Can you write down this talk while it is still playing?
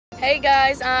Hey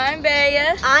guys, I'm Bea.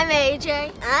 I'm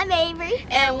AJ. I'm Avery.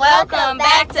 And welcome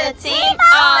back to Team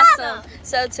Awesome.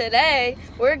 So today,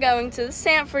 we're going to the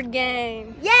Samford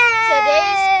game.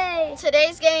 Yay!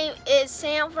 Today's game is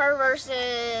Samford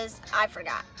versus, I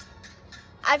forgot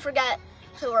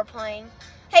who we're playing.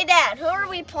 Hey Dad, who are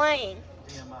we playing?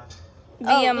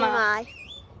 VMI. VMI.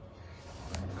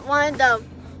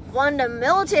 One of the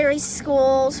military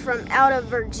schools from out of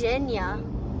Virginia.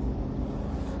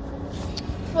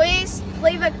 Please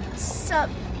leave a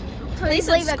Please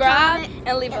subscribe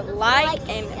and leave a like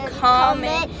and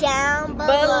comment down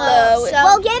below. So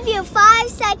we'll give you 5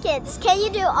 seconds. Can you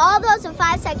do all those in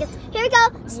 5 seconds? Here we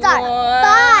go. Start.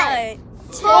 5,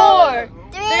 4,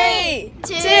 3,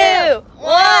 2,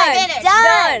 1.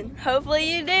 Done.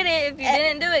 Hopefully you did it. If you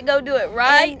didn't do it, go do it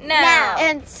right now.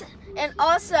 And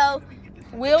also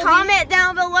comment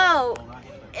down below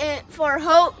for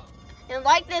hope and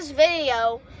like this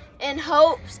video in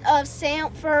hopes of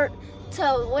Samford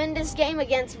to win this game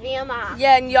against VMI.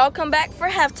 Yeah, and y'all come back for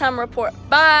halftime report.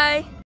 Bye.